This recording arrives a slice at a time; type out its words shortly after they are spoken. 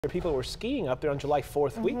People were skiing up there on July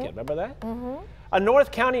 4th weekend. Remember that? A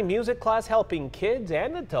North County music class helping kids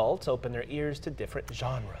and adults open their ears to different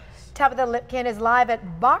genres. Tabitha Lipkin is live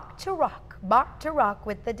at Bach to Rock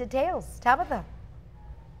with the details. Tabitha.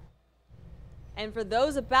 And for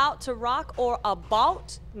those about to rock or a Bach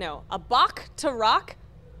to rock,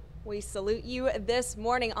 we salute you this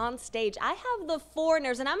morning on stage. I have the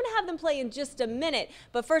Foreigners, and I'm going to have them play in just a minute.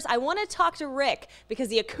 But first, I want to talk to Rick because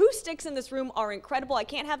the acoustics in this room are incredible. I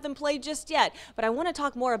can't have them play just yet, but I want to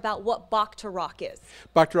talk more about what Bach to Rock is.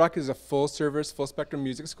 Bach to Rock is a full-service, full-spectrum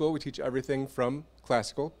music school. We teach everything from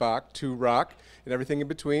classical, Bach, to rock, and everything in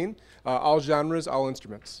between. All genres, all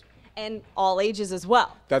instruments. And all ages as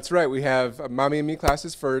well. That's right. We have Mommy and Me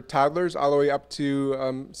classes for toddlers all the way up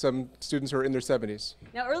to some students who are in their 70s.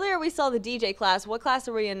 Now, earlier we saw the DJ class. What class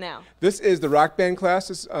are we in now? This is the rock band class.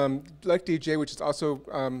 This, like DJ, which is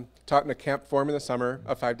also taught in a camp form in the summer,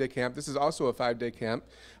 a 5-day camp. This is also a 5-day camp.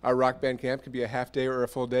 Our rock band camp could be a half day or a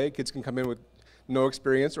full day. Kids can come in with no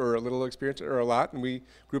experience or a little experience or a lot, and we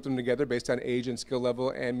group them together based on age and skill level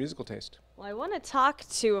and musical taste. Well, I want to talk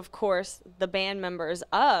to, of course, the band members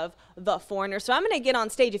of the Foreigners. So I'm going to get on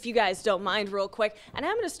stage, if you guys don't mind, real quick, and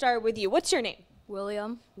I'm going to start with you. What's your name?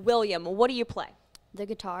 William. William. What do you play? The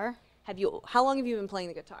guitar. How long have you been playing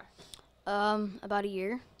the guitar? About a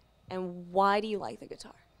year. And why do you like the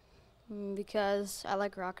guitar? Because I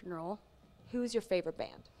like rock and roll. Who's your favorite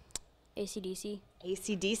band? AC/DC.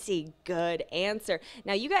 AC/DC, good answer.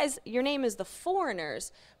 Now you guys, your name is the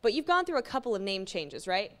Foreigners, but you've gone through a couple of name changes,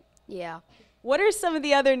 right? Yeah. What are some of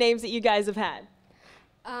the other names that you guys have had?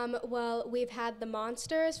 Well, we've had the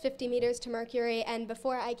Monsters, 50 Meters to Mercury, and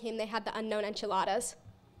before I came, they had the Unknown Enchiladas.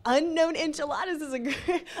 Unknown Enchiladas is a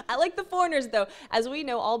great, I like the Foreigners though. As we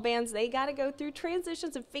know, all bands, they gotta go through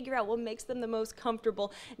transitions and figure out what makes them the most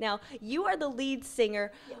comfortable. Now, you are the lead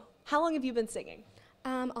singer. How long have you been singing?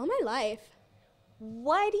 All my life.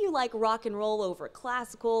 Why do you like rock and roll over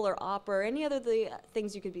classical or opera or any other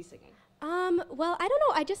things you could be singing? Well, I don't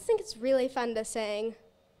know. I just think it's really fun to sing.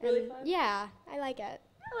 Really fun? Yeah, I like it.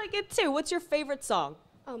 I like it too. What's your favorite song?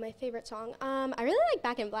 Oh, my favorite song. I really like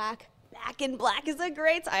Back in Black. Back in Black is a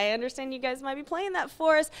great song. I understand you guys might be playing that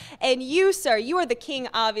for us. And you, sir, you are the king,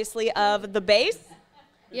 obviously, of the bass.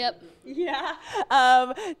 Yep. Yeah.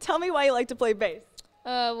 Tell me why you like to play bass.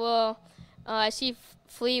 I see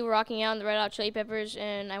Flea rocking out in the Red Hot Chili Peppers,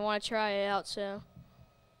 and I want to try it out, so.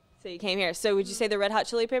 So you came here. So would you say the Red Hot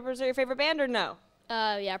Chili Peppers are your favorite band or no?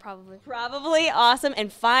 Yeah, probably. Probably. Awesome.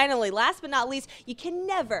 And finally, last but not least, you can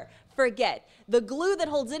never forget the glue that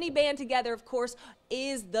holds any band together, of course,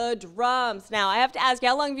 is the drums. Now, I have to ask you,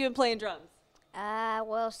 how long have you been playing drums?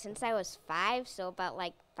 Well, since I was 5, so about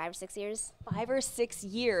like 5 or 6 years. 5 or 6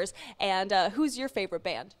 years. And who's your favorite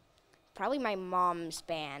band? Probably my mom's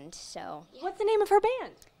band, so. What's the name of her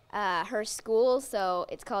band? Her school, so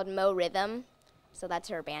it's called Mo Rhythm, so that's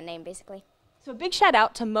her band name, basically. So a big shout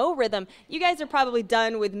out to Mo Rhythm. You guys are probably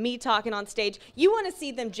done with me talking on stage. You want to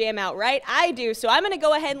see them jam out, right? I do. So I'm going to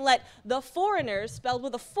go ahead and let the Foreigners, spelled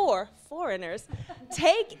with a 4, Foreigners,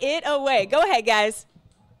 take it away. Go ahead, guys.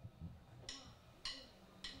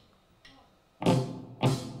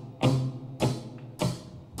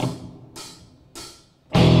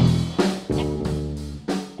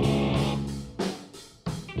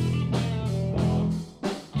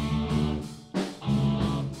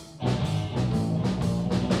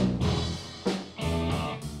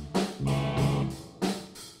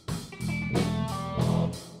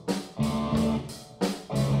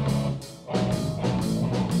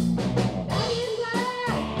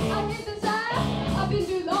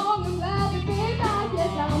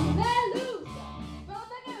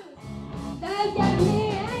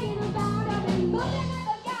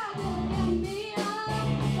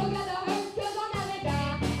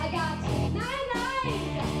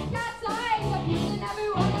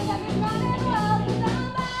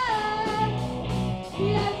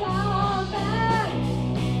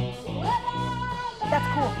 That's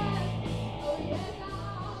cool.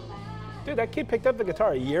 Dude, that kid picked up the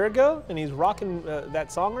guitar a year ago, and he's rocking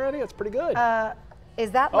that song already? That's pretty good.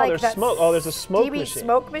 Is that Oh, like there's that smoke. Oh, there's a smoke Stevie machine.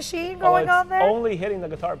 smoke machine going on there? Only hitting the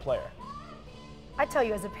guitar player. I tell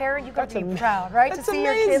you, as a parent, you got to be That's proud, right? To that's see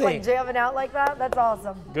your kid like amazing. jamming out like that, that's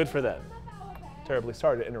awesome. Good for them. Terribly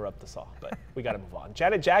sorry to interrupt the song, but we got to move on.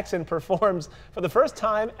 Janet Jackson performs for the first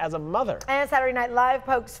time as a mother. And Saturday Night Live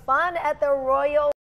pokes fun at the royal